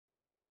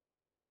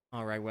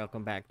Alright,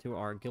 welcome back to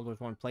our Guild Wars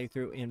 1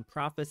 playthrough in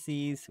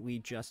Prophecies. We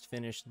just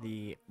finished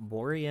the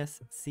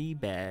Boreas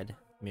Seabed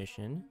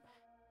mission,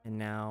 and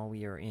now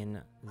we are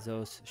in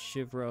Zos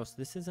Shivros.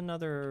 This is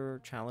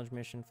another challenge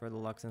mission for the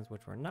Luxons,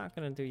 which we're not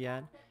going to do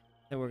yet.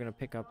 Then we're going to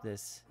pick up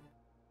this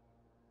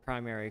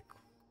primary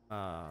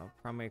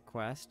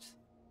quest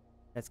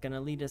that's going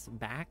to lead us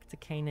back to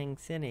Canaan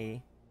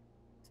City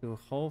to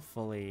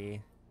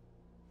hopefully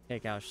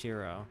take out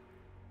Shiro.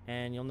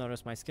 And you'll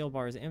notice my skill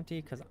bar is empty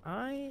because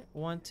I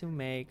want to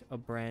make a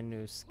brand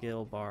new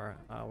skill bar.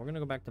 We're going to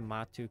go back to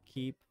Matu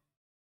Keep,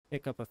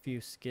 pick up a few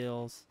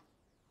skills.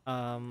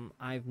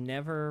 I've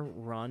never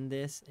run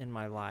this in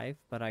my life,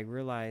 but I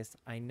realized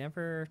I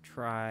never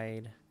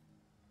tried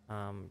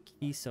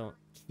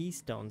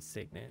KeyStone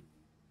Signet.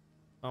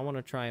 I want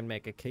to try and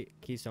make a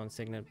KeyStone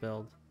Signet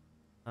build.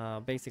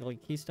 Basically,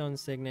 KeyStone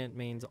Signet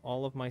means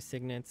all of my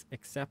signets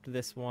except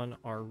this one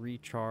are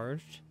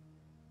recharged.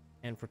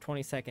 And for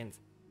 20 seconds,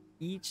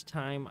 each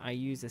time I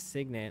use a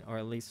signet, or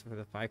at least for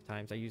the 5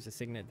 times I use a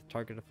signet to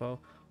target a foe,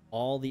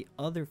 all the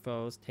other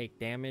foes take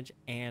damage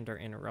and are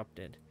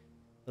interrupted.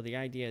 So the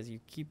idea is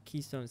you keep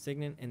Keystone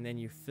Signet and then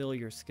you fill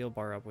your skill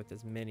bar up with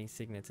as many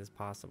signets as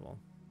possible.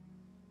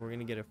 We're going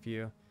to get a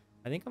few.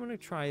 I think I'm going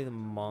to try the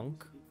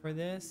Monk for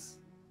this,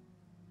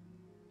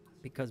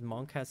 because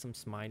Monk has some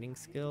smiting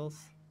skills.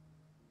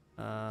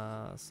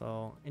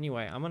 So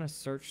anyway, I'm going to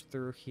search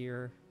through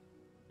here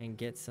and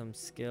get some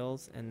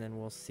skills, and then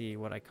we'll see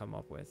what I come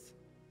up with.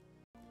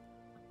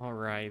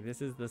 Alright,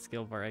 this is the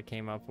skill bar I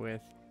came up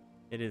with.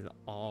 It is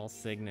all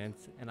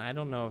signets, and I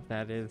don't know if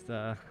that is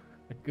a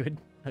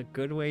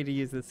good way to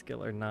use this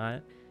skill or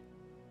not.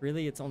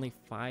 Really, it's only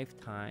 5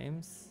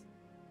 times,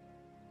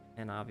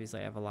 and obviously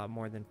I have a lot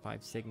more than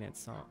 5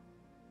 signets, so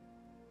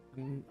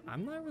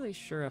I'm not really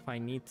sure if I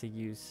need to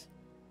use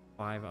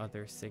 5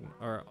 other signets,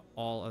 or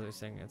all other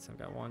signets. I've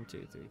got 1,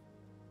 2, 3.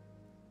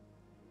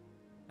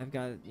 I've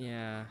got,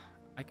 yeah,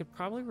 I could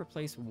probably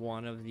replace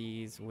one of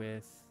these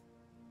with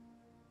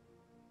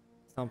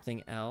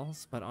something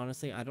else, but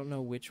honestly, I don't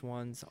know which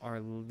ones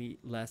are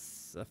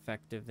less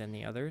effective than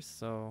the others,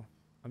 so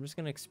I'm just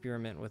going to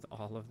experiment with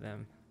all of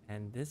them,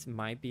 and this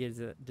might be a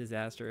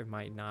disaster, it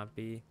might not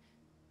be,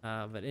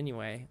 but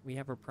anyway, we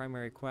have our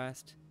primary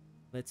quest.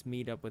 Let's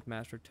meet up with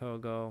Master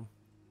Togo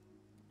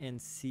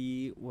and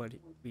see what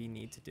we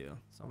need to do.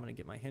 So I'm going to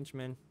get my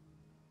henchman.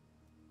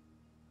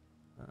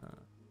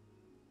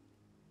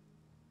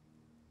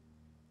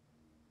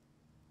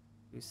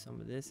 Do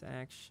some of this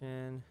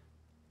action.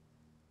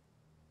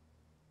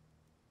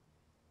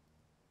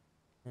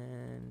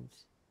 And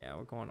yeah,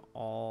 we're going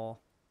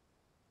all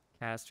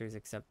casters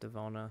except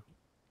Devona.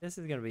 This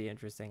is going to be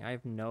interesting. I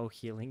have no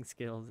healing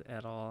skills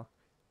at all.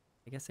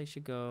 I guess I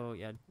should go,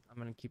 yeah, I'm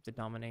going to keep the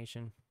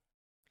domination.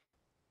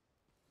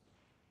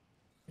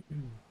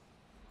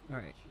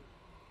 Alright.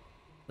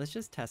 Let's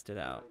just test it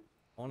out.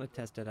 I want to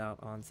test it out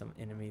on some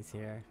enemies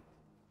here.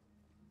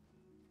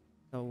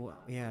 So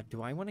yeah,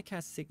 do I want to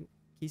cast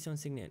Keystone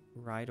Signet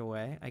right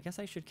away? I guess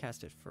I should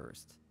cast it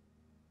first.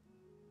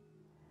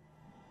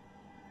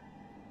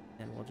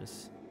 And we'll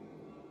just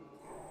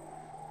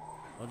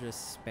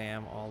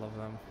spam all of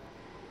them.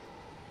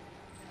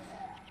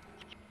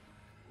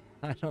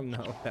 I don't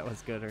know if that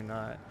was good or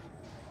not.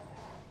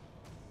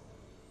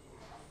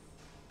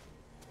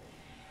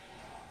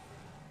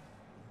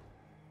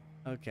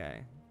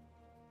 Okay.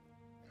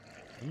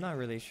 I'm not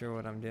really sure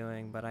what I'm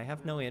doing, but I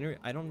have no energy.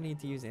 I don't need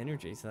to use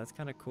energy, so that's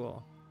kind of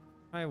cool.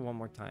 Try one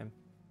more time.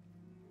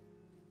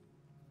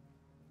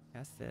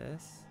 Cast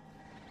this.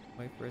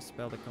 Wait for a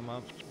spell to come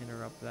up.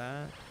 Interrupt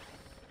that.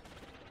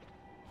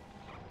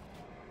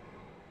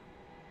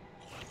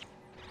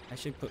 I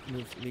should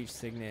move Leech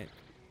Signet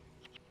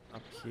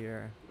up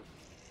here.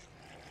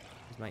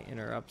 Use my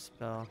interrupt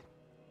spell.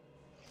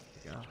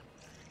 There we go.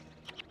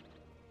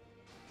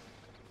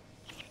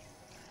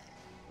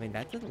 I mean,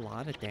 that did a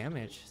lot of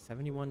damage.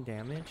 71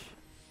 damage.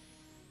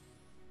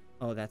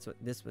 Oh, that's what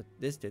this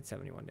did,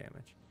 71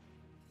 damage.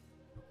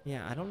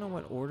 Yeah, I don't know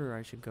what order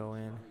I should go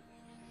in.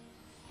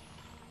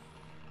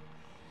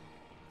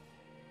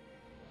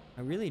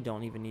 I really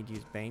don't even need to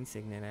use Bane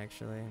Signet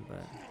actually,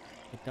 but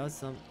it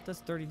does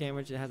 30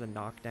 damage. It has a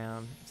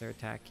knockdown if they're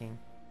attacking.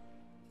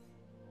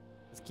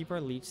 Let's keep our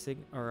leech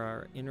or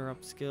our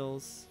interrupt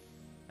skills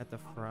at the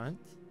front.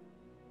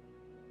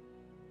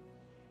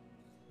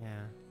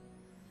 Yeah.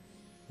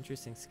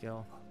 Interesting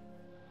skill.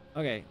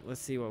 Okay, let's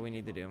see what we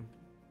need to do.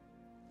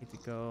 Need to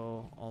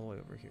go all the way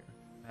over here.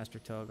 Master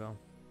Togo.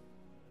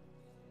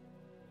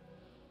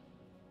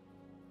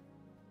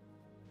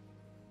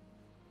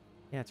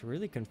 Yeah, it's a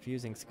really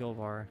confusing skill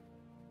bar.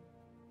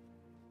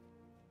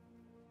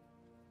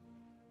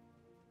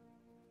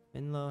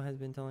 Minlo has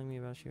been telling me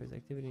about Shiro's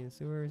activity in the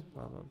sewers,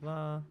 blah blah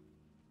blah.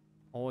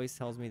 Always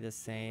tells me the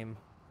same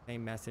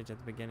message at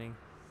the beginning.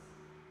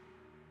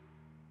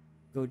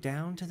 Go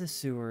down to the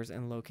sewers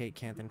and locate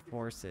Canthan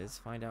forces.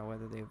 Find out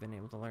whether they've been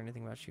able to learn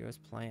anything about Shiro's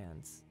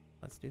plans.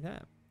 Let's do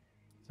that.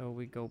 So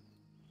we go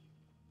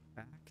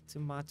back to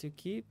Matu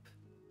Keep,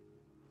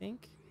 I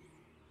think.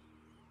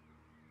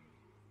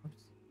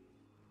 Oops.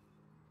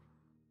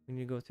 We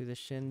need to go through the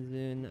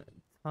Shenzhen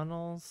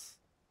tunnels.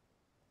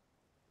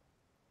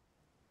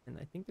 And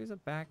I think there's a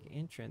back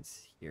entrance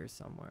here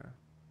somewhere.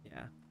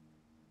 Yeah.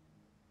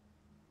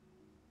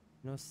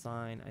 No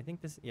sign. I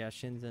think this, yeah,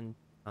 Shenzhen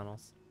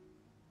tunnels.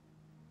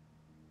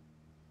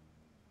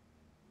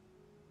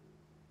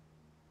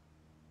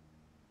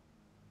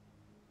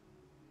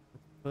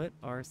 Let's put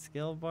our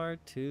skill bar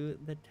to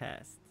the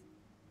test.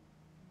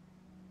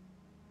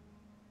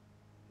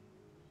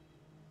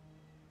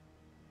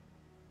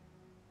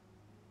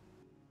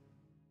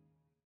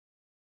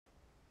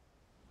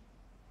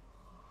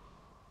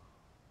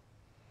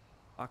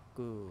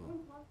 Aku.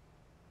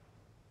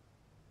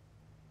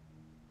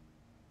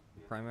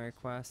 Primary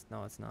quest?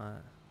 No, it's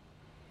not.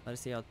 Let us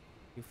see how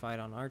you fight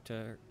on our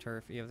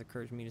turf. You have the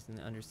courage to meet us in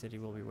the Undercity.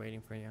 We'll be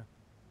waiting for you.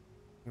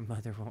 Your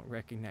mother won't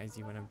recognize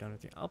you when I'm done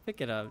with you. I'll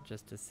pick it up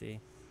just to see.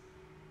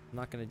 I'm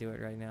not going to do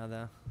it right now,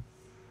 though.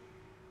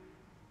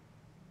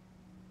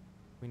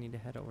 We need to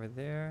head over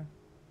there.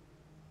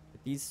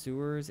 But these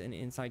sewers and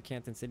inside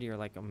Canton City are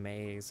like a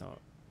maze, so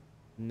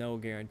no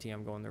guarantee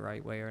I'm going the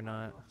right way or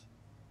not.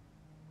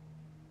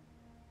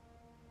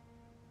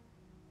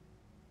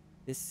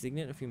 This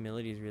Signet of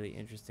Humility is really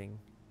interesting.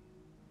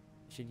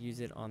 I should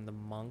use it on the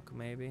monk,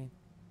 maybe.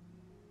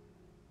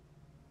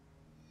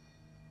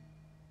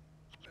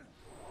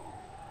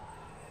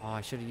 Oh, I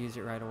should have used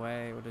it right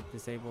away. It would have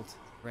disabled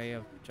Ray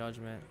of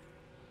Judgment.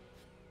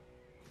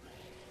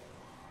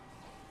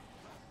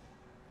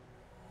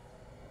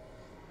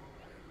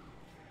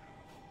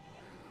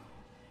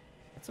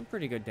 That's some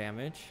pretty good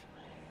damage.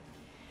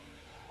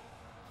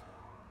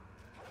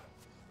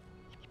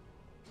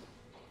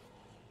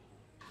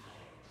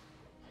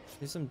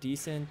 There's some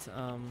decent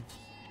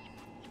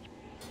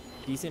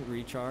decent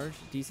recharge,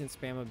 decent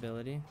spam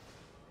ability.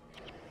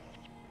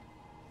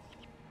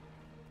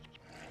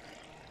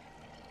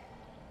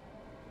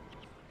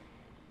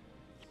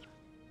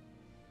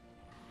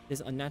 This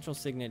Unnatural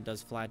Signet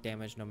does flat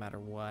damage no matter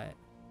what.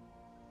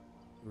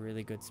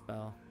 Really good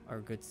spell,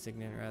 or good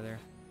Signet rather.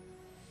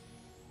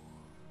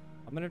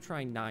 I'm gonna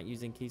try not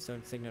using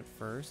KeyStone Signet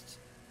first,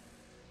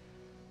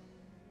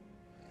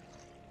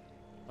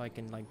 so I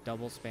can like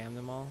double spam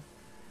them all.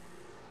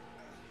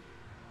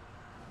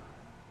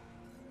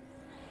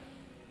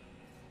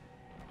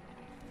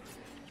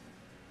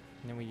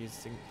 And then we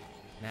use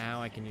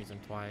now I can use them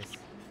twice.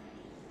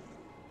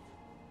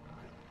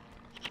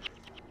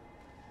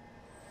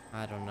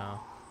 I don't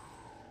know.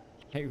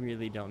 I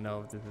really don't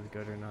know if this is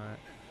good or not.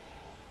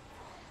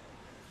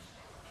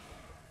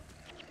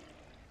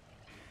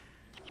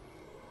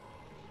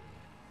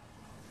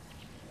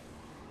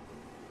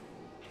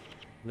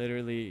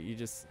 Literally, you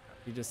just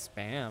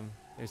spam.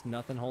 There's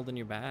nothing holding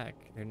you back.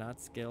 They're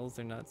not skills,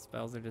 they're not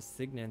spells, they're just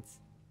signets.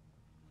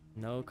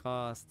 No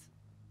cost.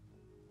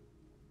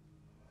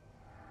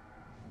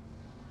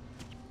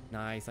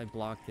 Nice, I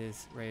blocked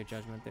his Ray of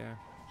Judgment there.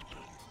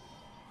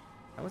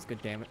 That was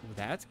good damage.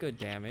 That's good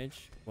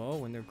damage. Whoa,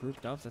 when they're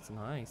grouped up, that's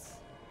nice.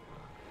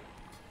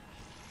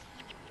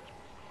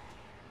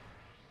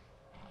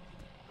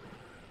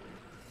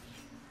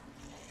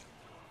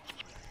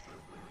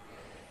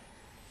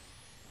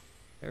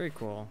 Very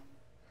cool.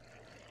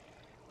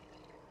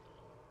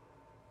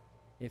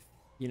 If,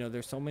 you know,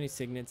 there's so many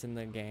signets in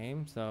the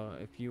game, so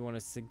if you want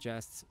to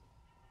suggest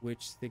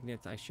which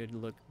signets I should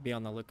be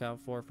on the lookout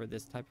for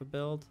this type of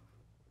build,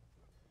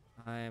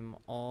 I'm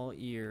all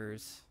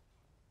ears.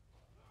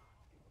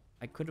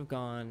 I could have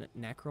gone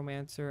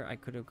Necromancer. I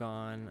could have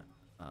gone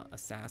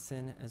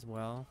Assassin as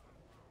well.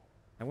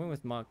 I went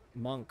with Monk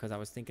because I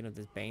was thinking of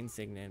this Bane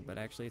Signet, but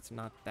actually it's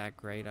not that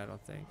great, I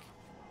don't think.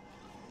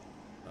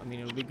 I mean,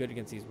 it'll be good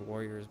against these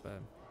warriors,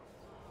 but...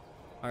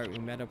 Alright, we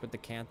met up with the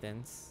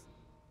Canthons.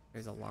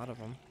 There's a lot of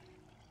them.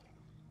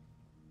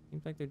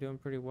 Seems like they're doing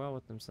pretty well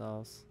with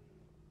themselves.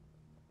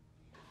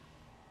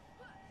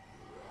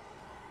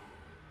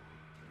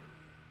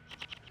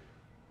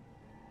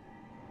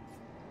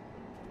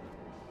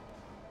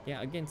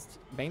 Yeah, against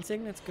Bane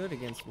Signet's good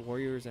against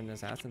warriors and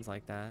assassins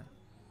like that.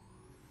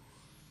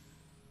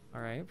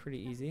 Alright, pretty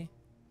easy.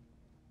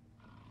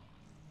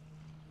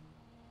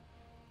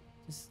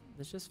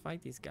 Let's just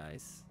fight these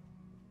guys.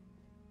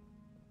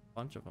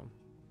 Bunch of them.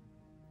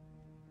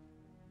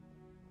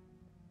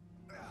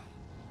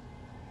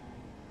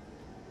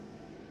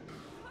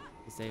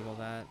 Disable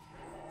that.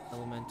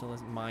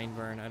 Elementalist Mind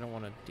Burn. I don't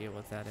want to deal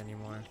with that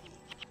anymore.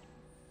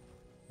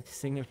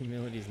 Signet of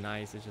Humility is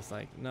nice. It's just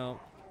like, no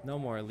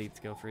more elite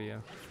skill for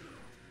you.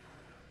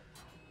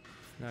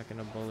 Not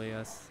gonna bully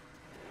us.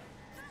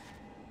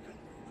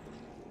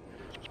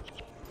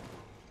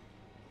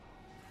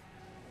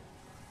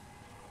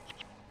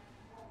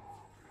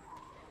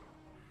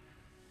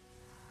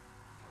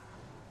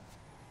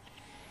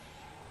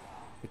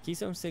 The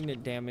KeyStone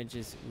Signet damage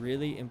is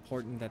really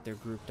important that they're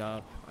grouped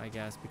up, I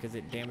guess, because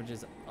it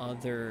damages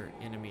other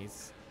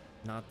enemies,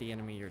 not the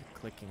enemy you're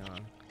clicking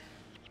on.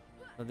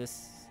 So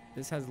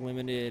this has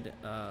limited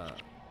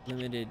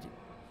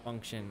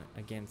function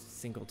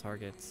against single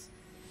targets.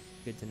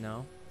 Good to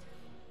know.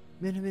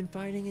 Men have been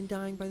fighting and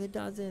dying by the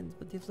dozens,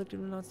 but the afflicted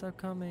will not stop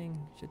coming.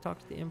 Should talk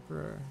to the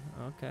Emperor.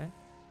 Okay.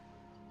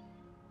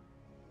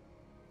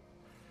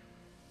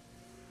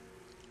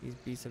 These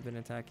beasts have been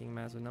attacking a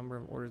massive number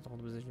of orders to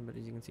hold the position, but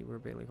as you can see, we're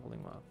barely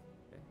holding off.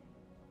 Okay.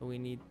 But we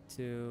need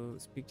to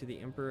speak to the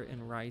Emperor in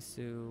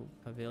Raisu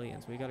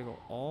Pavilions. We gotta go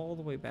all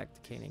the way back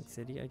to Caning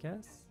City, I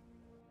guess.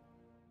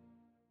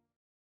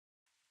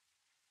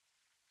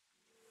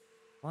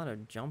 A lot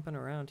of jumping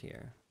around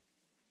here.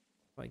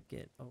 What do I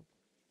get? Oh.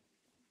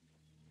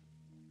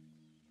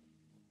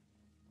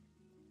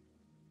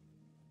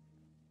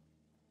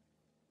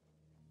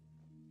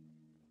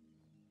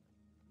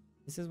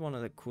 This is one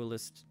of the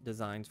coolest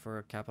designs for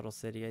a capital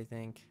city, I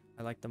think.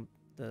 I like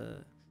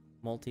the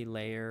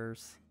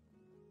multi-layers.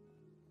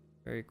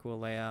 Very cool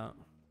layout.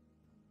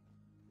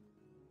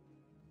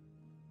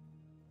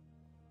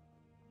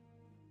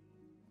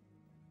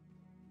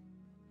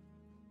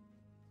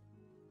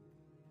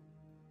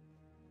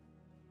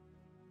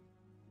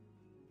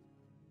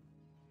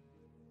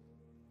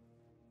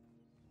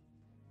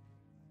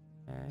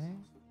 Okay.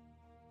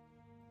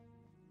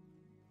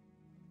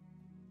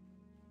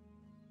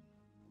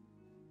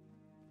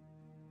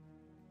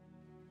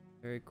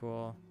 Very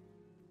cool.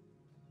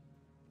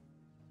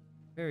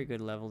 Very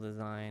good level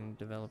design,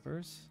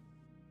 developers.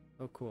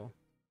 So cool.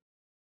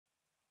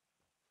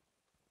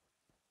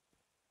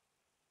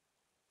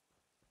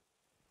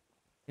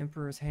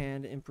 Emperor's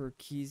Hand, Emperor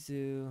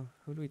Kizu.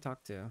 Who do we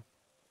talk to?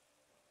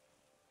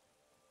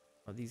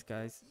 Oh, these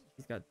guys.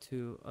 He's got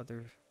two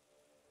other.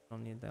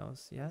 Don't need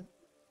those yet.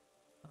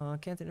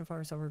 Can't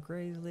identify suffer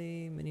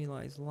gravely. Many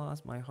lives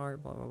lost. My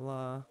heart. Blah blah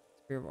blah.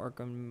 Spirit of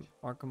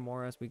Arkham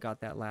Morris. We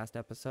got that last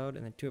episode,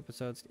 and then 2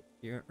 episodes.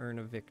 You earn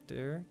a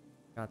victor.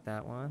 Got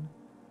that one.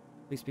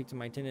 Please speak to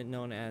my attendant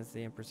known as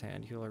the Emperor's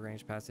Hand. He will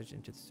arrange passage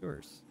into the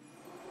sewers.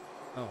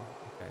 Oh,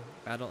 okay.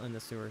 Battle in the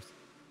sewers.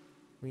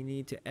 We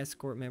need to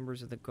escort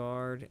members of the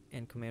guard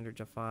and Commander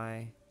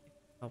Jafai.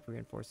 Help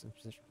reinforce this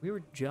position. We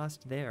were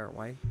just there.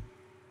 Why?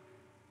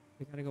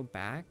 We gotta go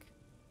back?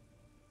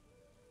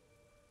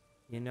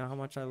 You know how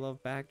much I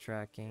love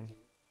backtracking.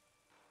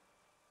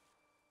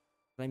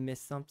 Did I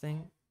miss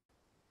something?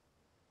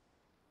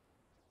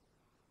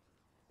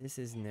 This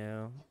is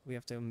new. We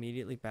have to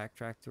immediately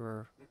backtrack to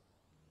her.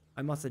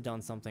 I must have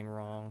done something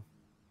wrong.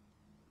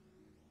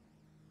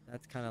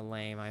 That's kind of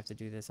lame. I have to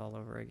do this all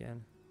over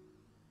again.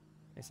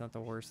 It's not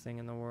the worst thing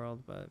in the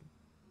world, but...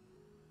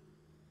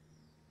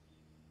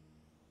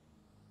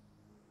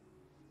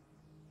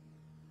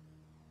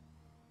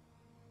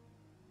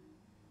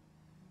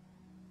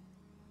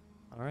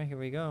 Alright, here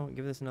we go.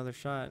 Give this another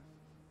shot.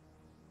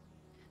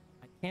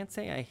 I can't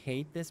say I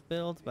hate this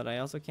build, but I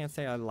also can't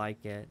say I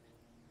like it.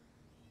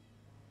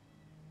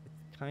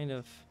 It's kind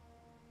of...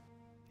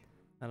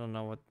 I don't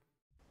know what...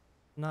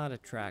 Not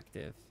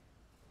attractive.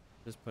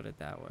 Just put it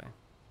that way.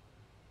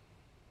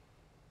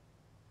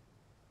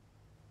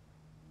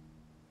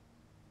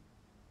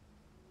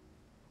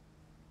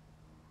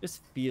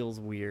 Just feels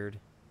weird.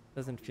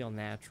 Doesn't feel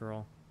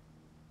natural.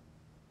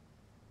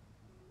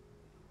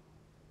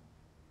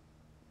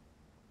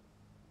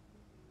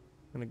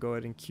 I'm gonna go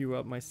ahead and queue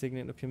up my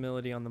Signet of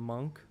Humility on the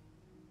monk.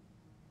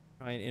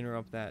 Try and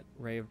interrupt that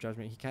Ray of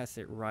Judgment. He casts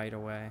it right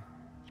away.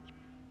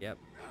 Yep.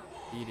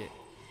 Beat it.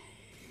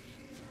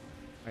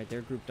 Alright,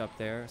 they're grouped up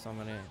there, so I'm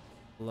gonna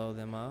blow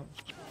them up.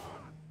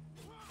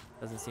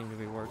 Doesn't seem to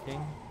be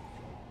working.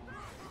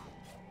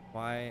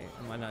 Why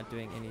am I not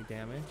doing any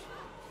damage?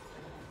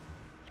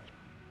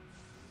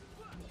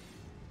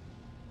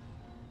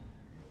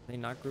 They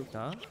not grouped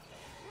up?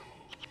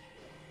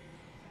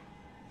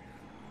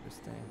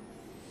 Interesting.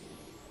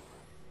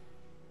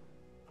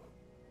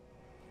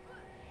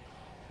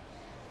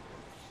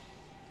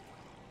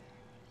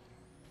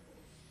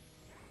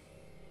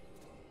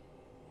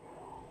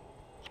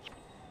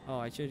 Oh,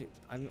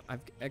 I'm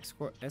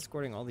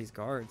escorting all these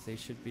guards. They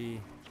should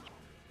be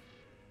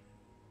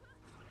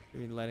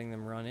letting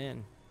them run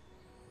in.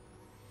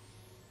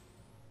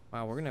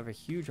 Wow, we're gonna have a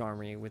huge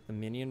army with the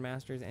minion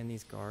masters and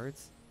these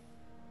guards.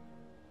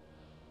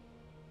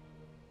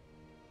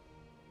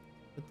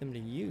 Put them to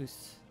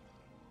use.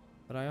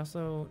 But I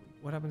also,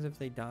 what happens if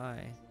they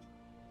die?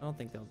 I don't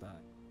think they'll die.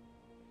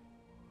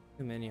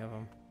 Too many of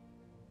them.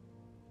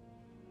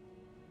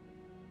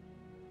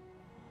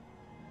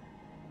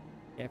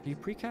 Yeah, if you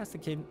precast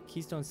the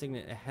Keystone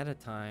Signet ahead of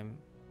time,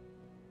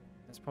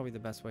 that's probably the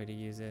best way to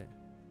use it.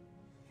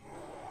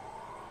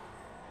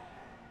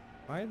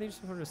 Why are they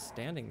just sort of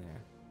standing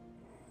there?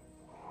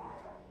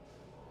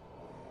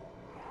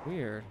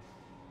 Weird.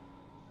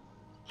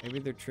 Maybe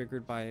they're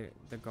triggered by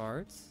the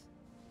guards?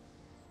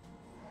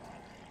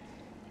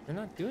 They're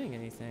not doing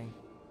anything.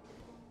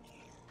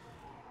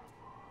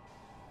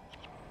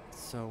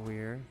 So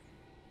weird.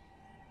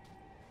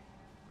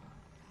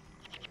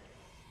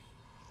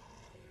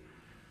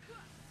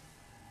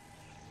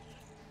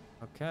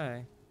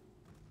 Okay.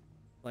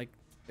 Like,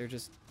 they're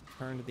just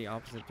turned the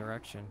opposite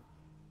direction.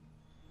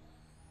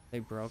 They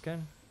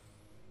broken?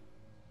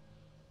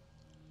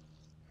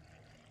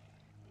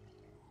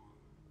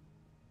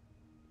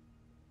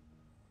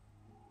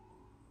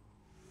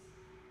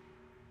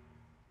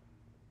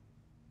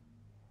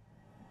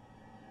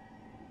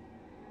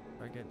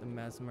 target the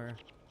Mesmer.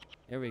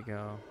 There we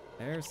go.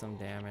 There's some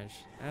damage.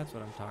 That's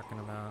what I'm talking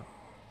about.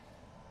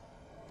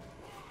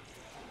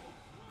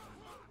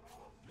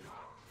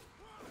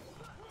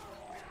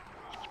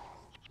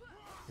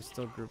 They're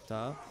still grouped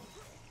up.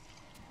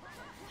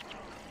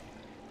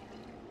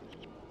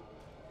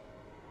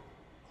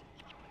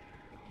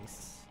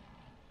 Nice.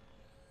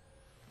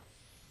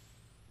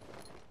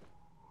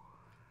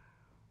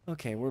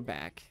 Okay, we're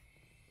back.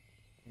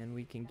 And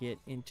we can get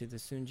into the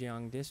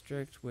Sunjiang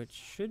district, which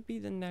should be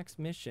the next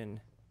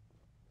mission.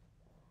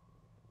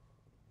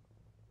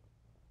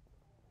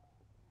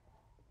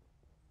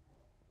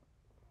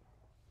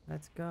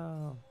 Let's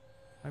go.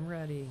 I'm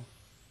ready.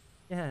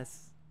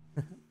 Yes.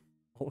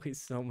 Always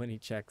so many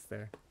checks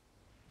there.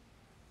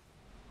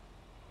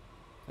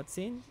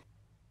 Cutscene?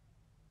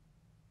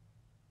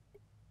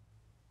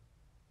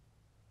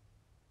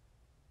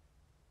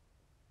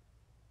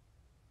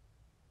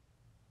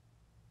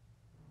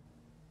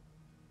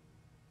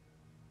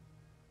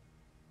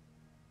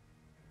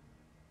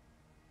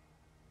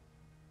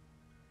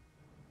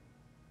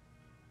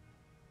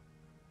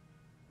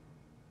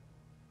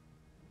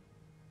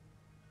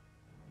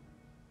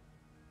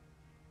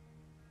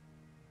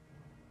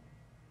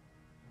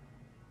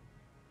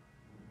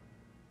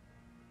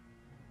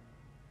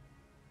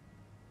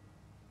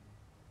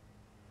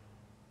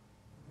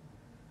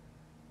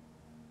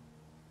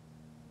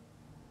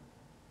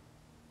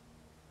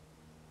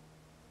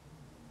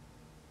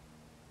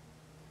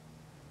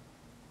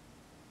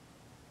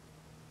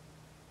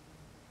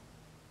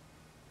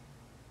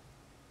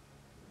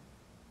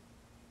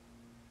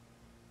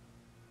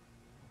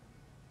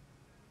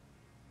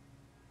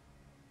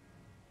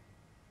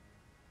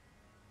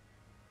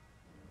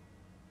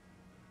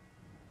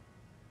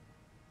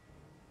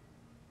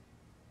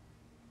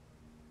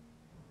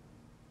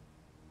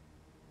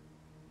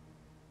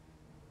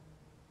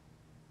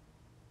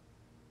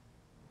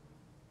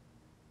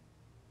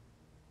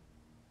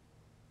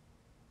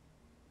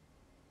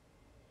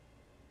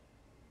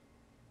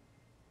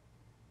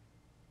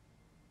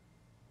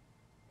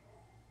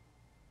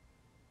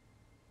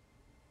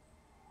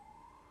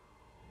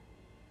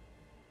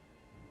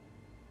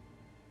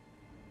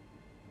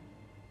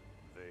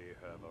 They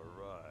have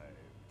arrived.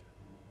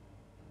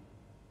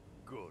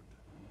 Good.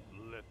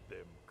 Let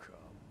them come.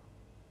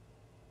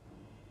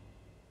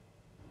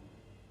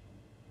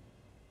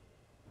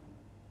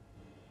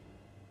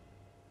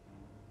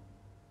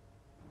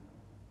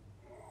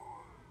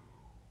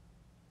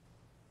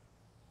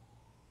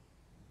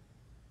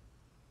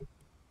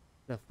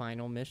 The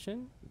final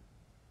mission?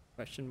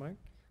 Question mark.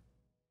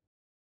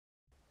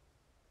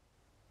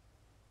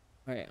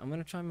 Alright, I'm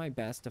gonna try my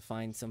best to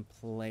find some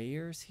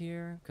players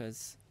here,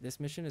 because this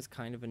mission is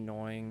kind of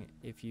annoying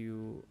if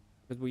you...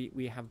 Because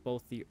we have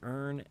both the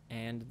urn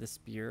and the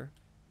spear.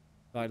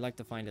 So I'd like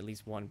to find at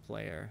least one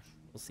player.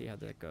 We'll see how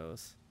that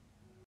goes.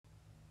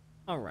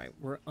 Alright,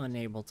 we're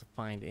unable to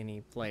find any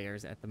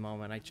players at the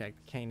moment. I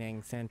checked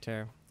Canang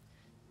Center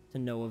to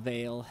no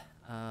avail.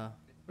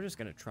 We're just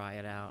gonna try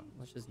it out.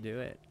 Let's just do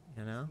it,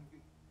 you know?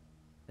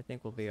 I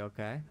think we'll be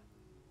okay.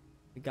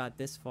 We got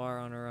this far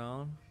on our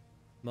own.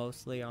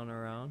 Mostly on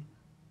our own.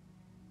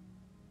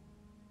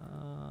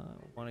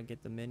 Want to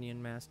get the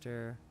minion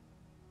master.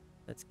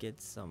 Let's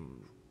get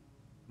some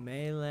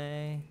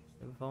melee,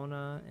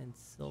 Savona, and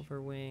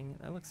Silverwing.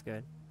 That looks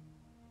good.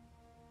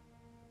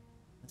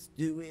 Let's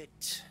do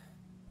it.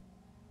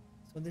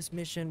 So this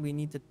mission, we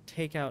need to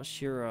take out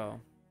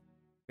Shiro.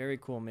 Very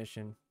cool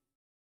mission.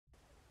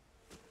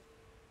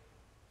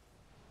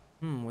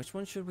 Which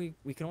one should we...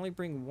 We can only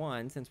bring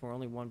one since we're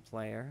only one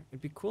player.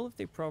 It'd be cool if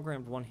they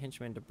programmed one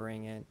henchman to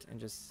bring it and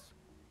just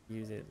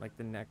use it, like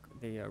the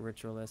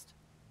ritualist.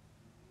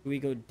 Do we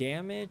go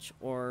damage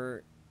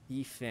or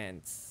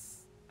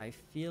defense? I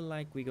feel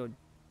like we go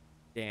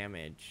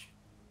damage.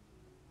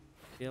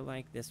 I feel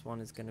like this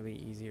one is going to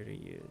be easier to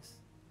use.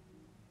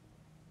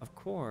 Of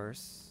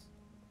course.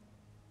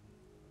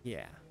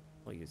 Yeah,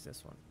 we'll use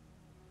this one.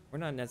 We're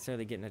not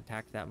necessarily getting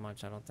attacked that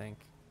much, I don't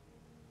think.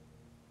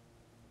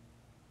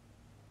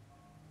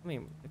 I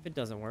mean, if it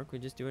doesn't work, we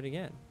just do it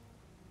again.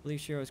 I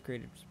believe Shiro has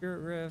created spirit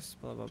rifts,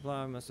 blah blah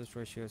blah. Must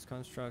destroy Shiro's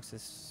constructs,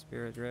 his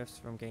spirit rifts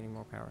from gaining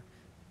more power.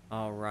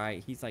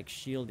 Alright, he's like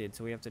shielded,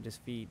 so we have to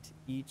defeat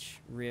each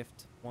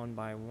rift one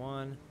by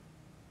one.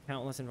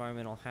 Countless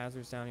environmental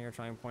hazards down here.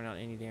 Try and point out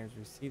any dangers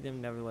we see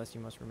them. Nevertheless, you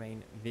must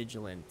remain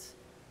vigilant.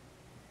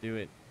 Do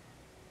it.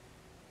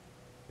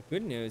 The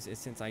good news is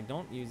since I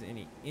don't use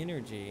any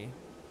energy,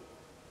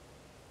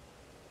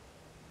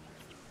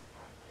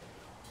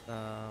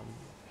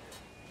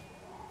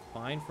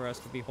 fine for us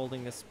to be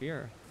holding the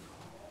spear.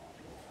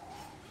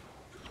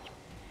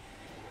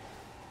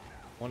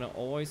 Want to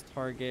always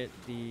target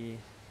the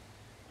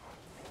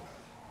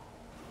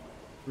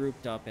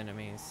grouped up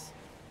enemies.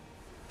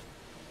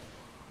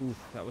 Oof,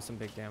 that was some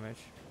big damage.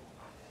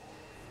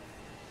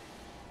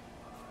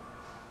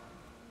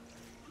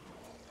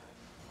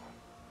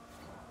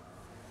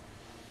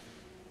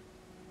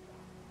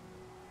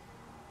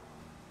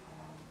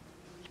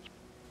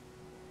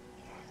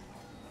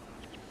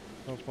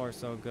 So far,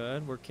 so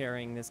good. We're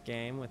carrying this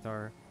game with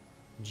our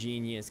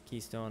genius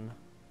KeyStone.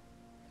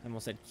 I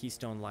almost said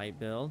KeyStone Light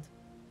build.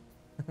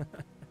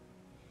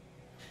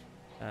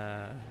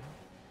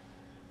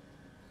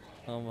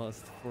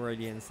 Almost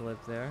Freudian slip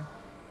there.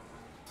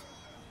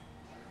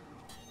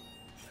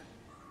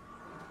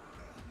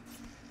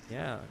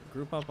 Yeah,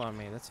 group up on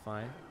me. That's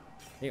fine.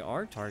 They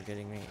are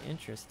targeting me.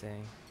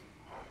 Interesting.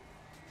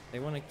 They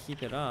want to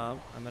keep it up.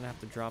 I'm gonna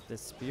have to drop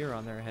this spear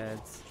on their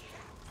heads.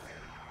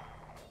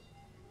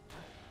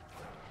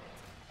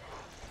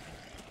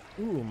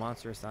 Ooh,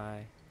 monstrous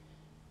eye.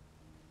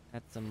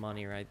 That's some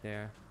money right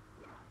there.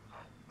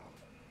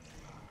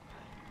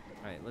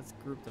 Alright, let's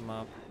group them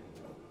up.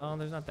 Oh,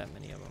 there's not that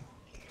many of them.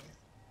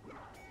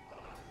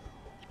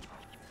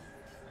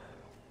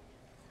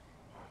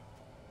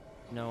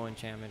 No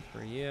enchantment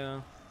for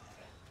you.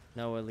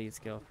 No elite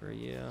skill for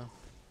you.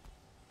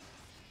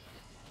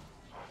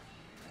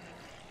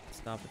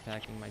 Stop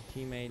attacking my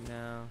teammate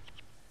now.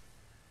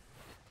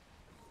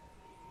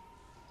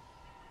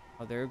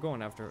 Oh, they're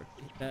going after...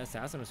 That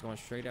assassin was going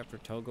straight after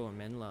Togo and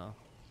Menlo.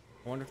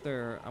 I wonder if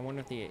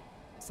the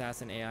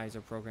assassin AIs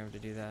are programmed to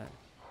do that.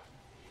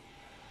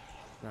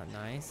 Not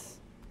nice.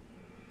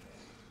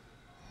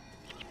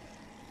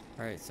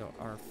 Alright, so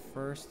our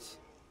first...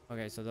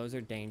 Okay, so those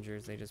are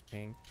dangers. They just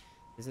ping.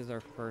 This is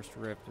our first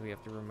rift we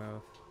have to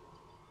remove.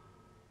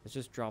 Let's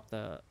just drop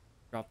the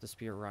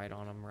spear right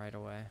on them right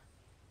away.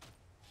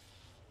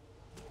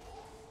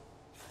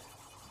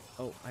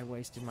 Oh, I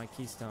wasted my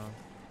keystone.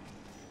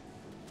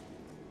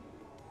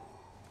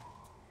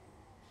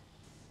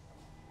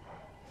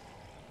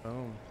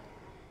 Boom.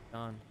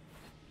 Done.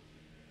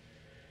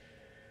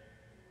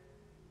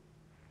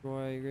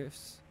 Destroy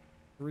rifts.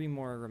 3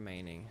 more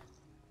remaining.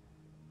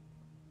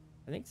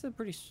 I think it's a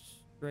pretty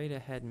straight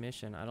ahead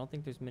mission. I don't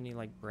think there's many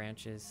like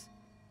branches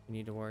we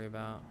need to worry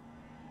about.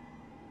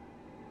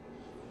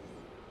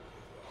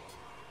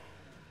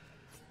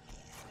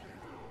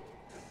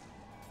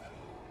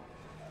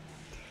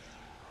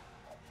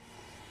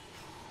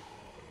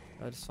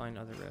 Let's find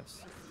other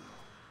rifts.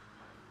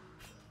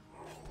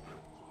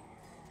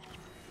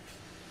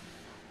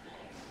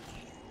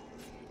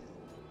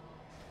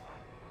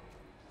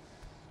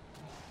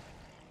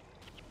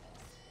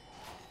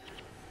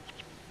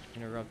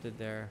 Interrupted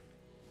their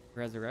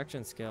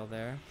resurrection skill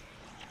there.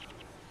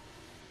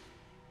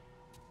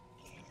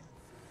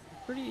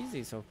 Pretty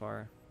easy so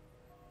far.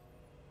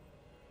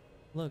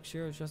 Look,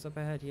 Shiro's just up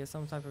ahead. He has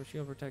some type of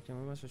shield protecting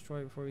him. We must destroy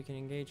it before we can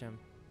engage him.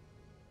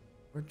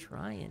 We're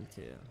trying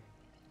to.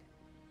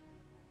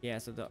 Yeah,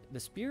 so the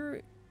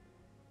spear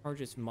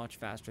charges much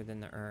faster than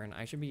the urn.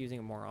 I should be using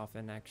it more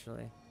often,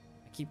 actually.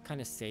 I keep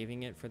kind of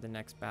saving it for the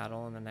next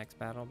battle and the next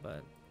battle,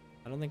 but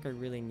I don't think I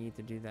really need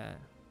to do that.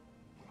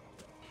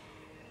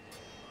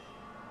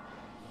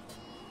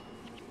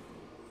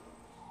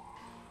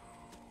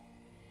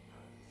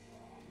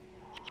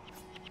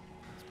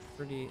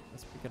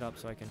 Let's pick it up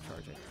so I can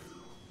charge it.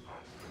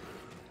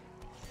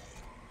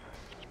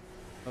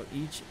 Oh,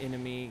 each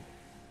enemy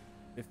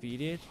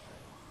defeated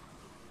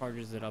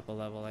charges it up a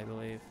level, I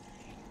believe.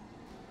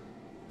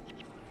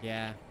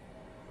 Yeah.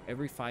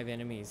 Every 5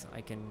 enemies, I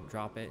can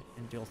drop it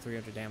and deal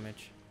 300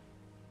 damage.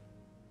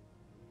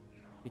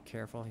 Be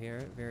careful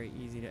here. Very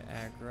easy to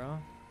aggro.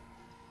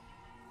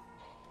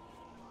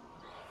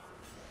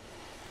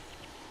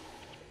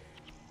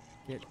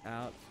 Get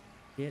out.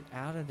 Get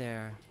out of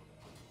there.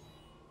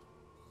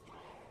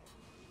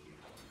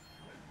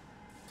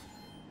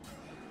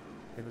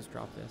 Okay, let's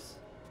drop this.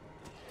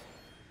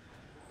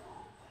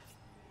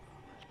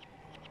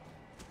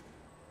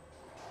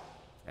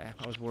 Okay,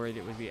 I was worried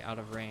it would be out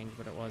of range,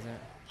 but it wasn't.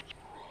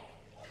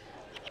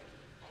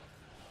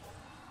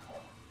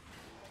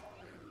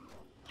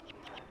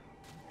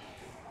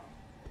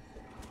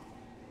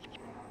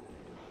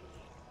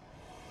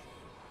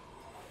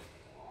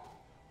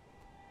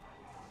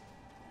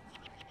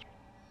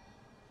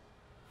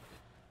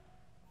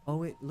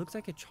 Oh, it looks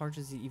like it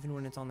charges even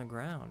when it's on the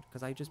ground,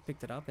 because I just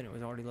picked it up and it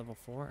was already level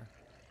 4.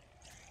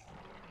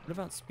 What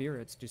about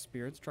spirits? Do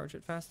spirits charge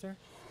it faster?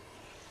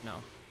 No.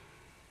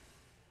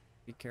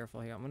 Be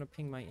careful here. I'm gonna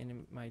ping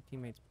my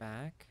teammates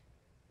back.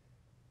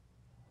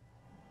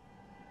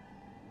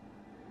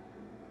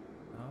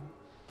 Oh,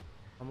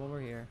 come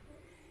over here.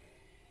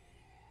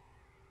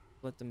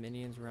 Let the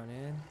minions run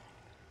in.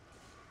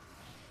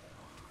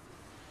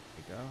 There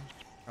we go.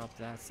 Drop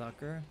that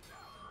sucker.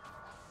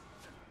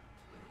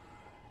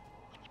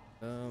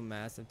 Oh,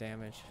 massive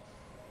damage.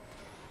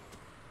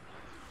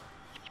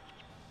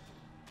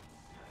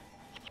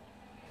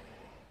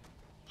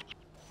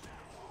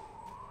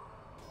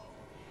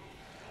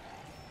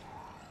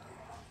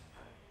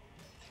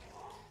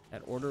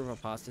 That Order of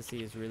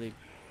Apostasy is really,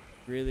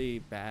 really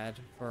bad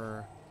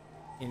for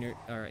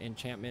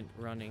enchantment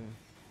running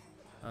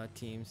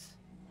teams.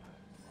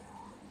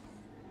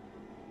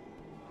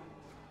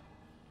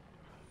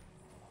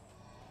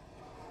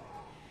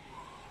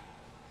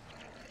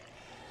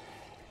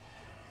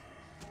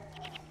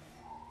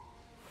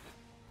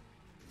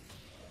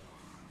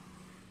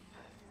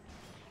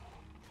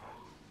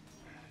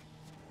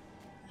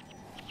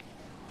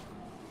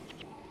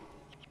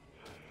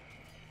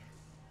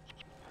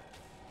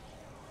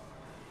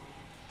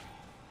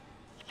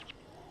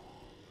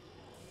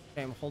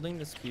 Okay, I'm holding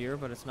the spear,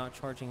 but it's not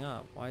charging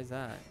up. Why is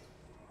that?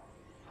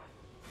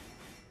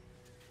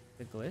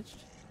 Is it glitched?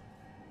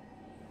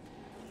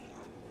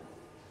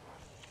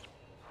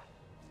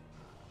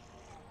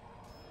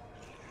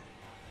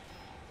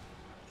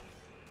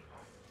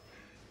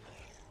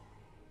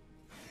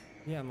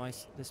 Yeah,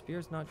 the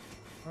spear's not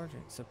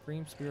charging.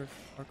 Supreme Spear of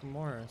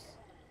Archimedes.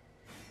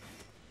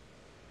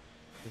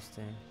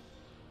 Interesting.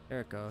 There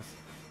it goes.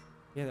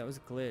 Yeah, that was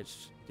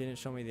glitched. Didn't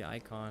show me the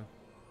icon.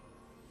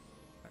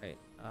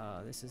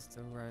 Alright, this is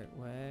the right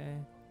way.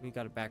 We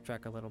gotta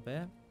backtrack a little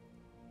bit.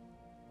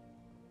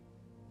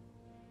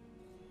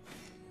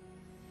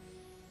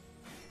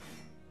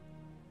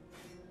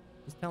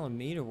 He's telling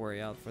me to worry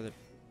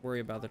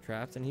about the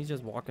traps, and he's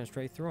just walking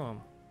straight through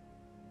them.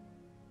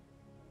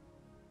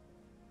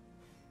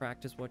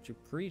 Practice what you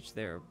preach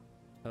there,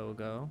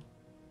 Togo.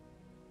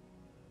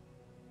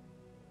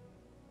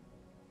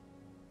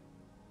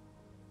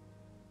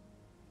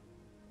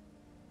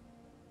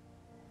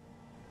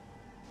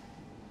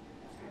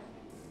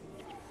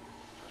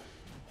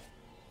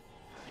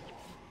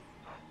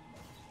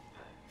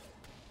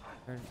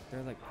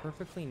 They're like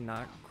perfectly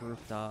not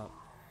grouped up.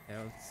 You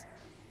know,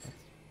 I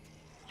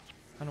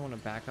kind of want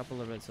to back up a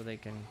little bit so they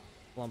can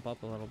clump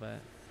up a little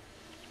bit.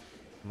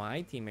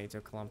 My teammates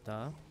are clumped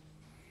up.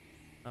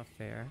 Not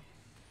fair.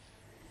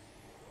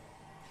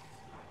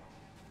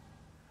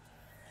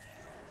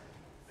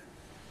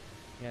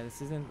 Yeah,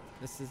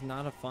 this is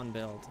not a fun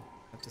build,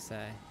 I have to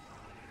say.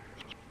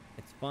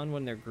 It's fun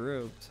when they're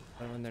grouped,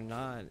 but when they're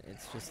not,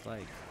 it's just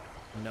like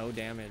no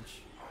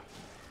damage.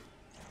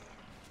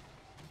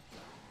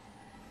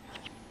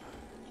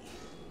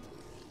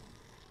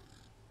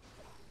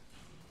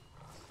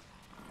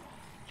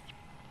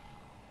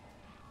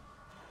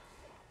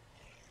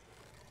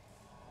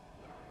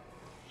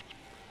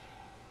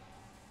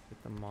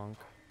 Get the monk.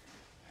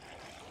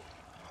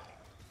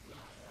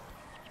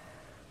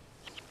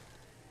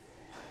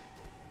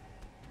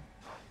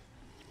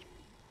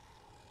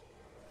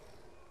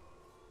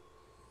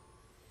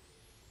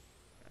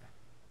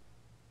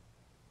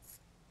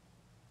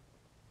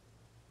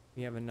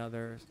 We have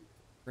another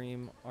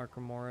Supreme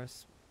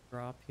Archimedes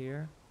drop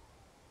here.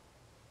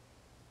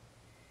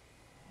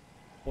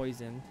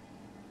 Poisoned.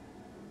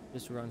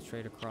 Just run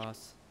straight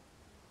across.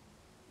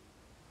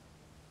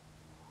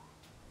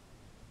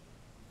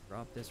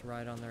 Drop this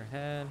right on their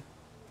head.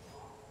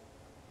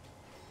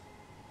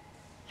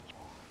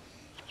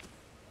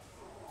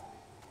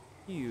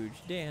 Huge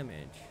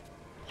damage.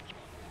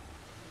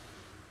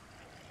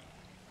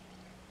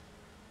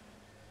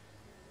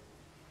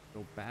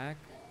 Go back.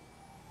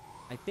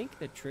 I think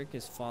the trick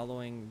is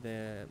following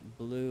the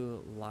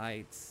blue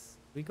lights.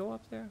 We go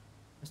up there?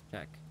 Let's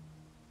check.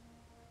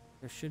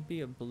 There should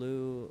be a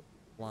blue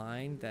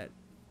line that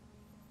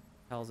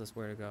tells us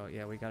where to go.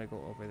 Yeah, we gotta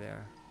go over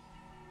there.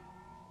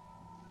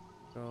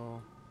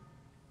 Go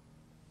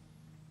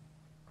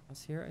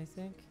across here, I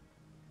think.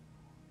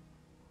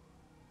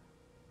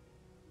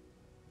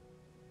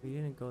 We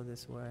didn't go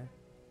this way.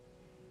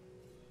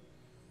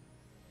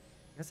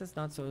 I guess it's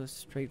not so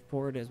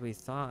straightforward as we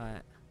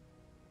thought.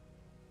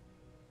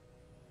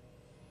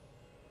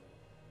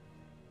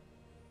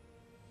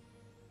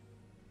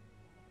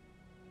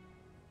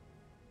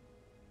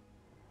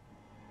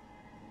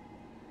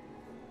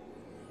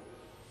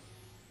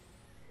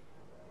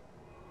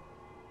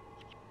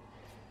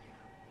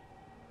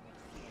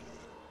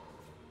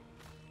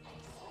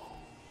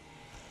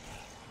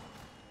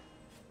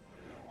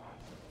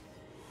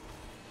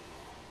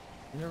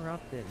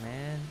 Interrupt it,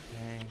 man.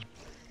 Dang.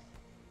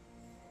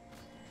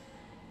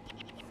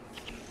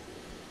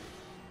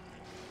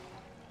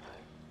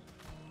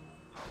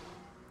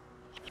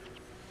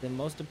 The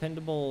most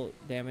dependable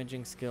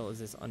damaging skill is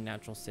this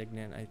unnatural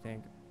signet, I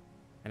think.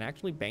 And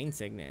actually Bane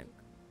signet.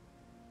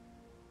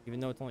 Even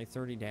though it's only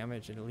 30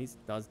 damage, it at least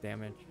does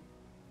damage.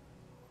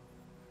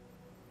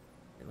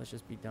 Okay, let's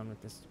just be done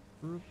with this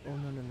group. Oh,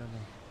 no, no, no, no.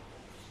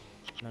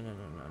 No, no, no,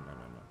 no, no,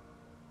 no, no.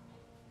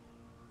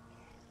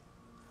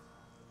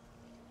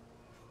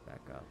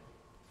 Back up.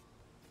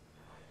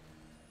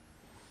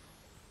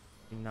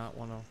 Do not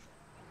want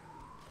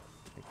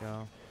to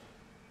go.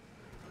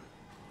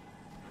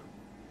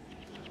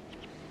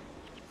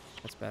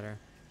 That's better.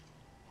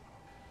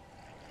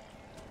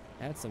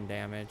 That's some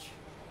damage.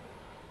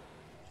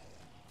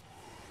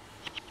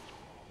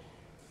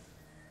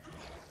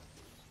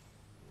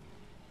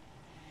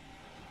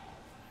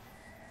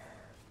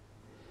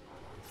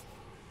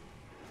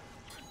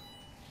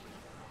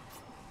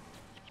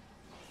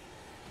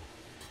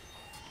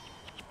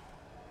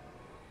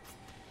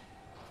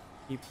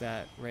 Keep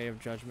that ray of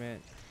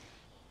judgment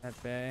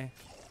at bay.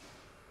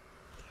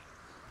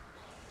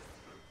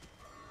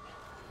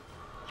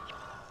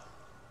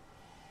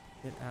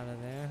 Get out of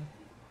there.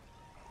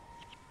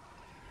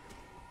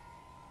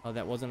 Oh,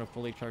 that wasn't a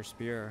fully charged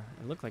spear.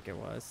 It looked like it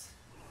was.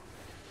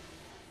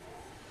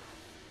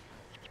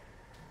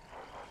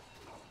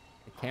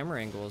 The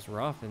camera angle is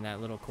rough in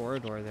that little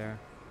corridor there.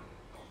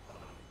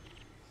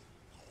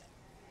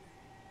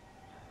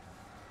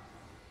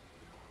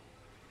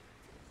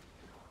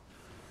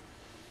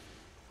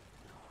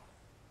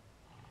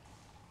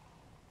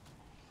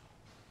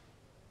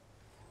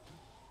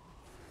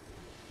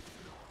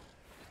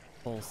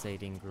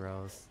 pulsating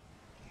grows.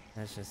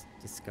 That's just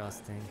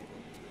disgusting.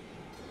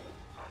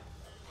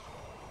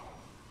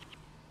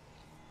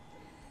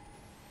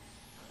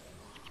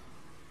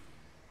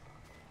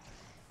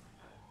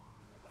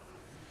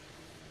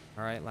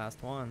 Alright,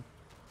 last one.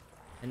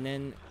 And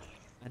then,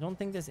 I don't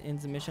think this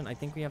ends the mission. I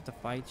think we have to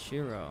fight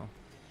Shiro.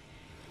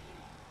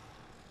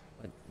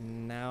 But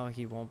now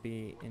he won't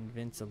be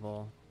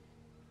invincible.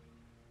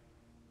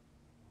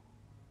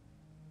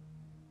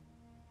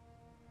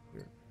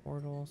 Weird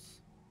portals.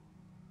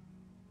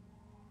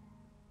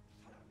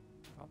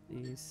 Drop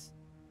these.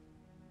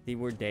 See,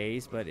 we're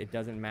dazed, but it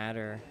doesn't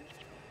matter.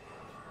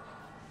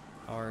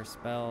 Our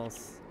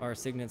spells, our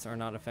signets are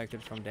not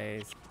affected from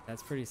daze.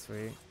 That's pretty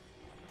sweet.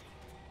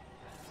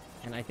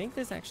 And I think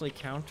this actually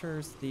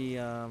counters the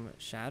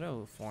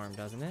shadow form,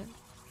 doesn't it?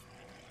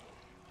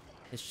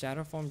 His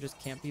shadow form just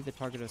can't be the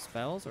target of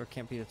spells or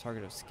can't be the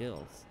target of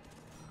skills.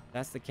 If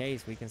that's the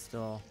case, we can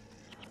still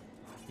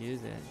use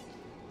it.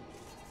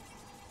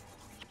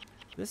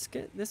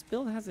 This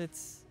build has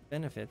its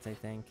benefits, I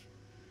think.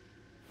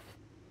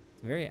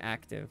 It's very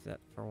active, that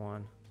for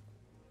one.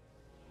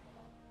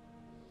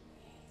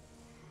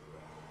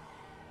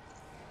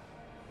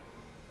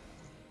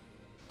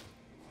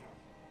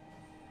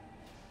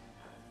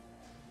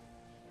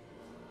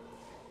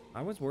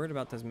 I was worried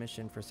about this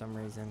mission for some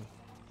reason.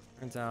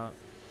 Turns out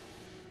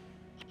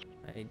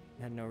I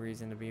had no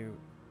reason to be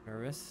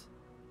nervous.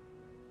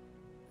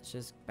 Let's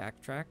just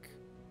backtrack.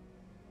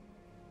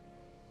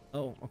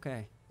 Oh,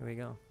 okay. Here we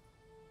go.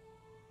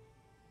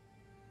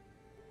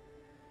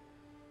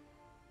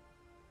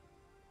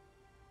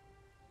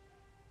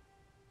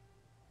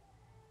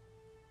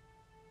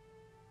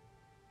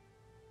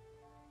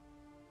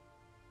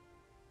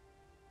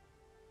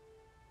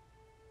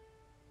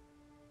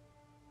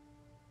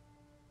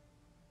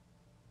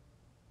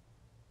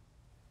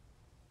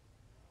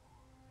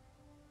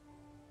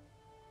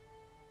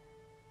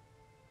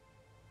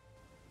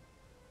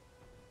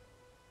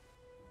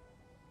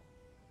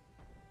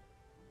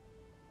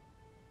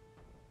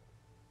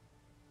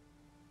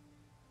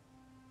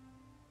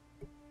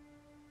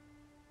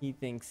 He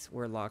thinks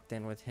we're locked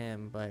in with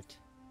him, but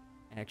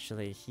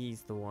actually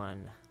he's the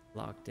one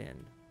locked in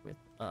with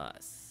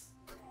us.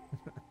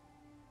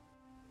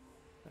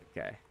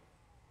 Okay.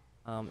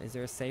 Is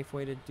there a safe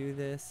way to do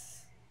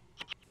this?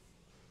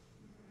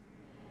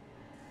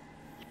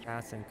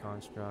 Assassin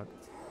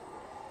construct.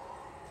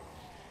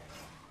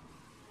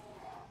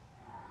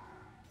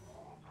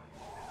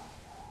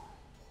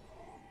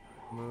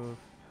 Move.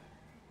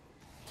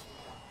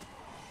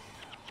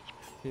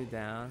 2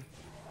 down.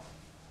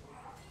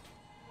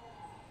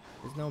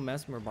 There's no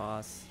Mesmer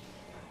boss.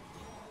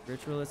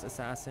 Ritualist,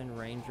 Assassin,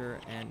 Ranger,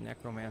 and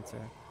Necromancer.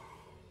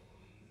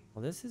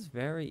 Well, this is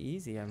very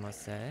easy, I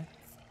must say.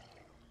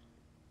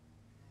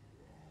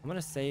 I'm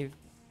gonna save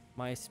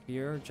my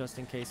spear just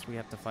in case we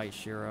have to fight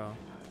Shiro.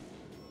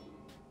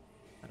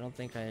 I don't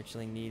think I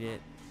actually need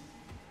it.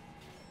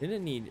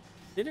 Didn't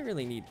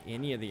really need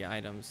any of the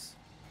items,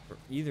 or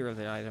either of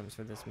the items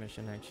for this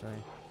mission,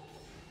 actually.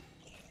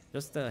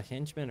 Just the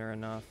henchmen are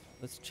enough.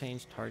 Let's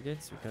change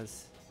targets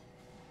because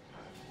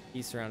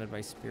he's surrounded by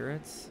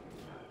spirits.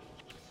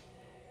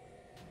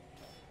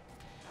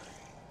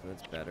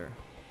 That's better.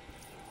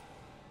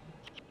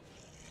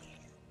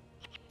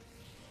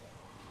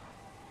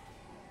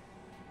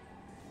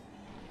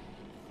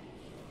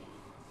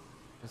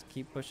 Just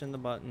keep pushing the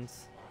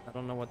buttons. I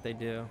don't know what they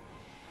do.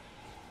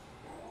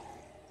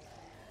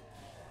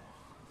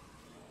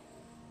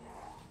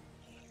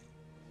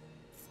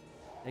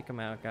 Take them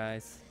out,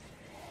 guys.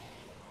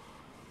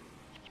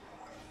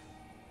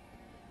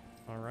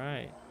 All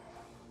right.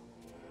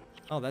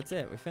 Oh, that's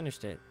it. We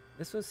finished it.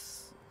 This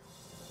was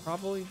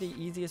probably the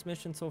easiest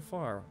mission so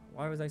far.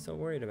 Why was I so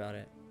worried about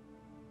it?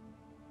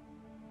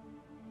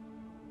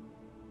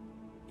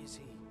 Is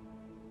he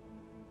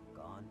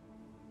gone?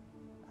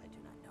 I do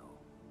not know.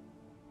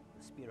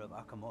 The spear of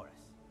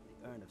Archimoris,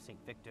 the urn of St.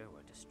 Victor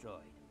were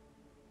destroyed.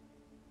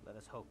 Let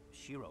us hope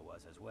Shiro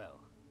was as well.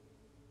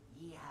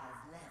 He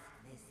has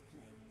left this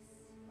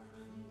place, but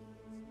he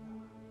is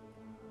not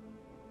gone.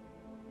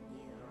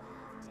 You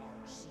have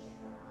dealt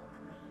Shiro a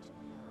great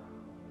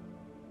blow,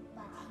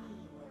 but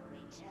he will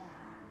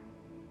return.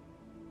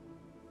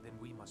 Then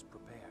we must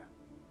prepare.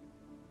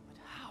 But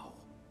how?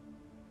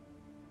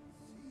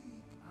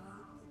 Seek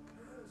out the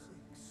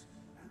Kurzicks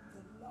and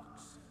the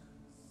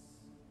Luxons.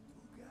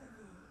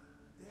 Together,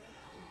 their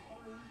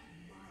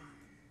combined might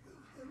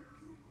will help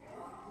you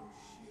tackle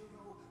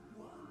Shiro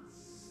once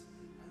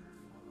and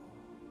for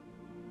all.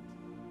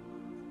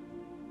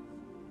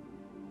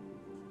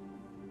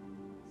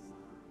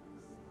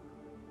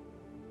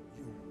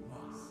 You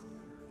must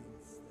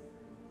convince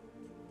them to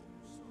do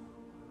so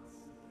once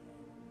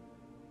again.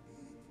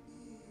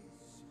 It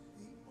is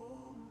the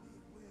only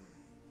way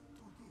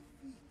to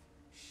defeat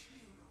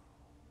Shiro.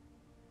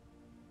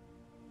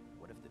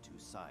 What if the two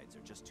sides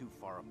are just too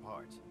far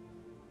apart?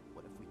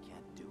 What if we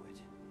can't do it?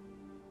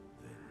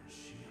 Then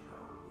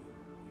Shiro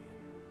will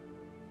win,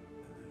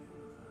 and the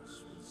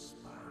universe will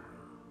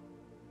spiral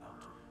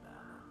out of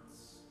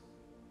balance.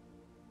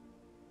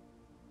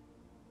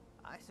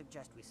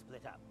 suggest we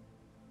split up.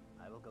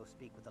 I will go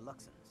speak with the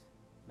Luxons.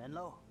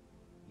 Menlo,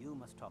 you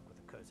must talk with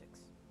the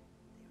Kurzicks.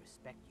 They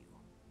respect you.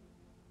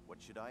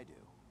 What should I do?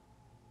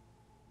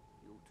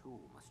 You too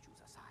must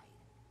choose a side.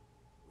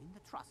 Win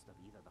the trust of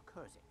either the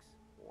Kurzicks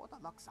or the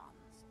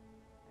Luxons,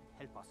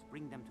 and help us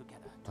bring them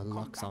together to A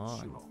combat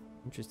Luxon. Shiro.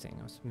 Interesting.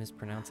 I was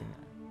mispronouncing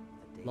that.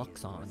 The days worth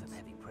Luxons. of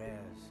heavy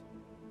prayers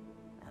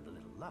and a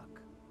little luck.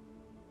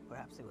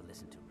 Perhaps they will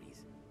listen to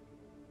reason.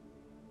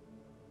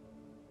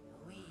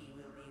 We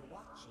will be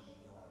watching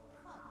your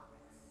progress.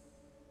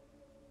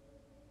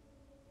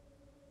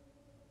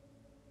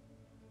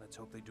 Let's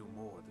hope they do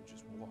more than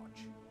just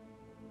watch.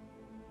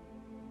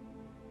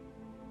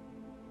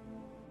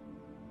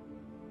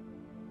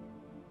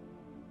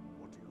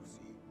 What do you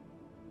see?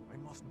 I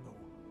must know.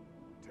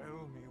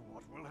 Tell me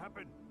what will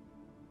happen.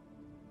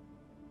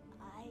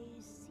 I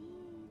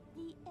see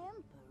the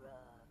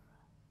Emperor.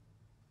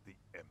 The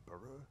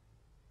Emperor?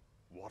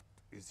 What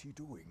is he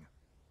doing?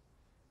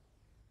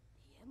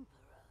 The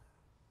Emperor.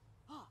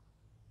 Ah!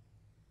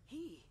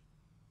 He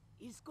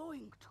is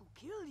going to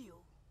kill you.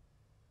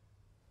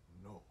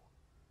 No.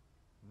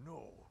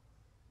 No.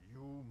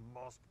 You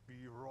must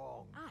be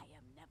wrong. I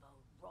am never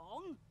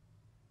wrong.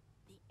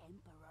 The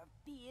Emperor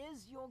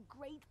fears your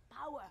great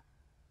power,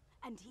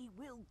 and he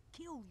will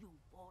kill you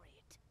for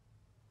it.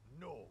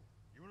 No.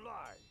 You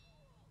lie.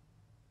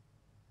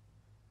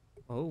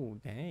 Oh,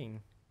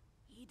 dang.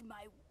 Heed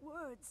my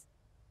words.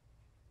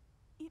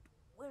 It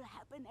will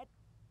happen at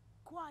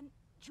Quan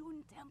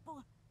Jun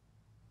Temple.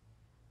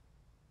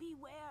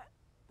 Beware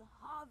the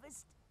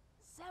harvest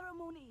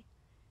ceremony.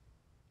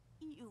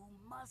 You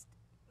must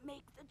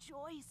make the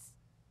choice.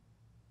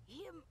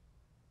 Him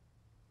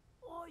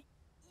or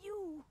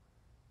you.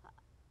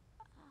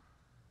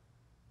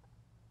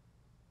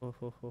 Ho,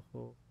 ho, ho,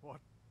 ho.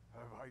 What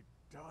have I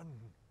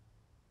done?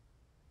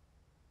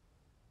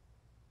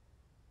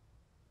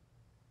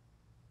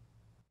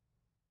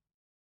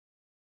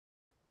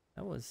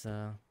 That was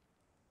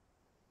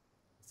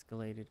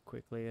escalated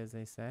quickly, as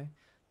they say.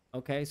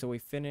 Okay, so we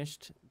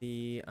finished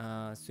the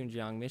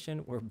Sunjiang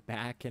mission. We're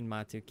back in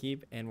Matu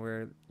Keep, and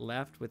we're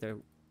left with a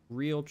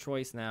real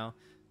choice now,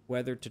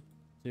 whether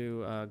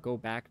to go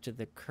back to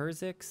the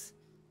Kurzicks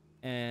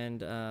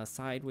and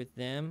side with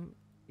them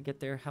to get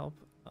their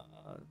help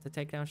to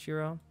take down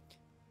Shiro,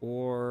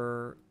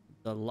 or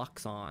the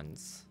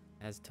Luxons,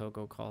 as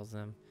Togo calls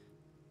them.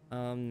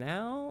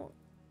 Now,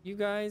 you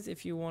guys,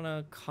 if you want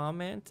to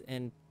comment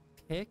and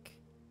pick,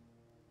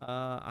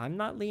 I'm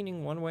not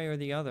leaning one way or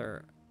the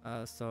other.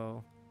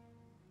 So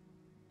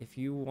if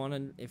you want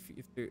to,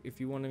 if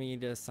you want me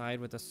to side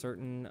with a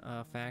certain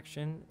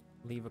faction,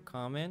 leave a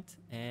comment,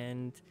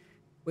 and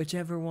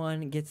whichever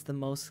one gets the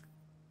most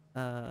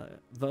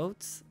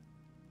votes,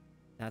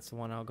 that's the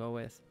one I'll go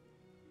with.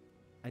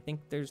 I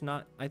think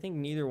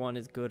neither one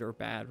is good or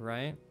bad,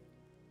 right?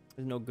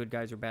 There's no good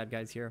guys or bad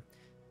guys here.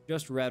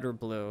 Just red or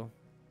blue,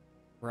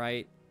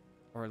 right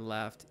or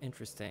left.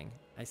 Interesting.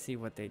 I see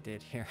what they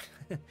did here.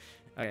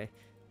 Okay,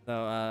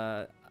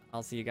 so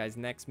I'll see you guys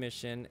next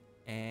mission,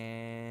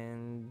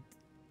 and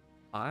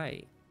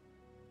bye.